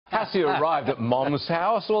Has he arrived at Mom's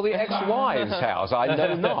house or the ex-wife's house? I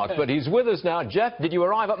know not, but he's with us now. Jeff, did you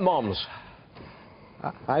arrive at Mom's?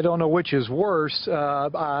 I don't know which is worse.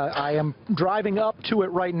 I am driving up to it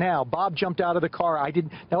right now. Bob jumped out of the car.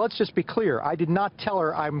 Now, let's just be clear. I did not tell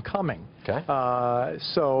her I'm coming. Okay.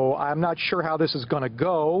 So I'm not sure how this is going to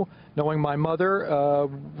go. Knowing my mother,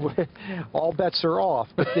 all bets are off.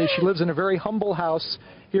 But she lives in a very humble house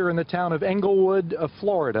here in the town of Englewood,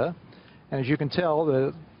 Florida. And as you can tell,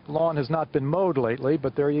 the lawn has not been mowed lately,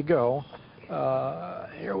 but there you go.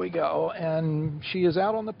 Here we go, and she is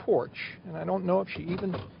out on the porch, and I don't know if she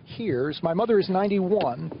even hears. My mother is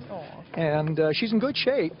 91, and she's in good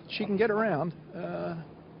shape. She can get around.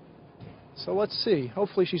 So let's see.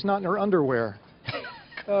 Hopefully she's not in her underwear.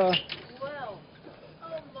 Well,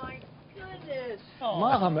 oh my goodness.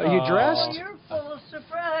 Mom, are you dressed? Oh, you're full of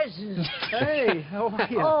surprises. Hey, how are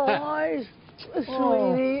you? Oh, hi,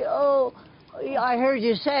 sweetie. Oh, I heard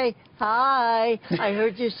you say hi. I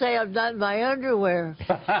heard you say I'm not in my underwear.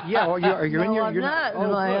 Yeah, well, are you in your? I'm not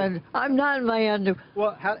in my I'm not in my underwear.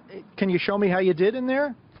 Well, can you show me how you did in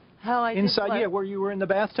there? How I Inside, did yeah, where you were in the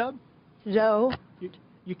bathtub? No.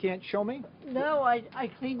 You can't show me? No,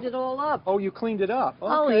 I cleaned it all up. Oh, you cleaned it up.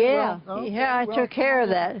 Okay, Oh, yeah. Well, okay, Yeah, I took care of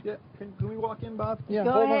that. Yeah. Can we walk in, Bob? Yeah,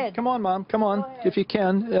 Go hold ahead. on. Come on, Mom. Come on, if you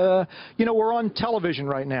can. You know, we're on television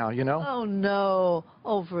right now, you know? Oh, no.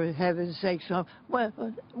 Oh, for heaven's sake. When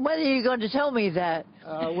are you going to tell me that?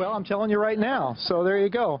 Well, I'm telling you right now, so there you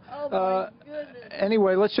go. Oh, my goodness.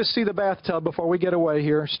 Anyway, let's just see the bathtub before we get away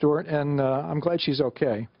here, Stuart, and I'm glad she's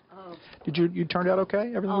okay. Did you turned out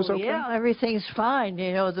okay? Everything was okay? Yeah, everything's fine.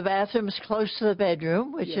 You know, the bathroom's close to the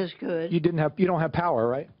bedroom, which is good. You don't have power,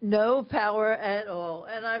 right? No power at all.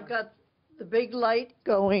 And I've got the big light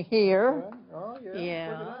going here. Oh, yeah. Yeah.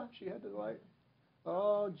 Look at that. She had the light.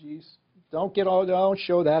 Oh, jeez. Don't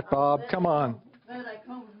show that, Bob. Come on. Then I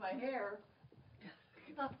combed my hair.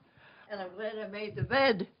 And I'm glad I made the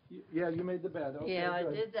bed. Yeah, you made the bed. Okay, yeah,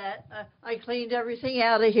 good. I did that. I cleaned everything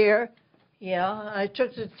out of here. Yeah, I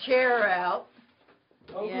took the chair out.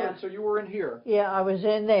 Oh, yeah. good. So you were in here. Yeah, I was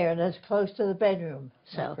in there, and that's close to the bedroom.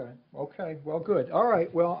 So. Okay. Well, good. All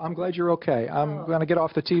right. Well, I'm glad you're okay. I'm going to get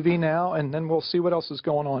off the TV now, and then we'll see what else is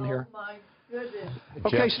going on here. Oh, my goodness.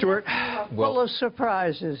 Okay, Stuart. Full of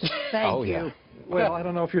surprises. Thank you. Yeah. Well, I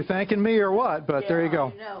don't know if you're thanking me or what, but there you go.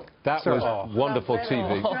 I know. That was wonderful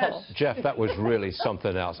TV. Jeff, that was really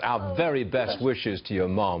something else. Our very best wishes to your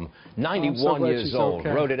mom. 91 years old. Okay.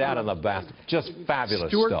 Wrote it out in the bath. Just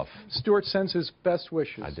fabulous stuff. Stuart sends his best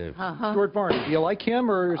wishes. I do. Stuart Varney, do you like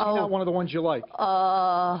him, or is he not one of the ones you like?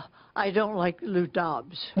 I don't like Lou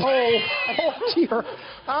Dobbs. Oh, dear.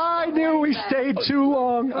 I knew we stayed too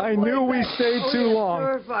long. I knew we stayed too long.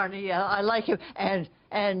 Stuart Varney, yeah, I like him.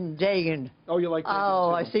 And Dagan. Oh, you like Dagan, Oh,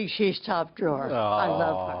 too. I think she's top drawer. I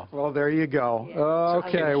love her. Well, there you go. Yeah.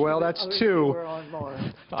 Okay, well, that's two.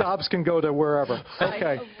 Dobbs can go to wherever.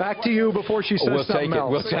 Okay, back to you before she says something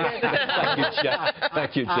else. We'll take it. Thank you, Jeff.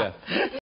 Thank you, Jeff.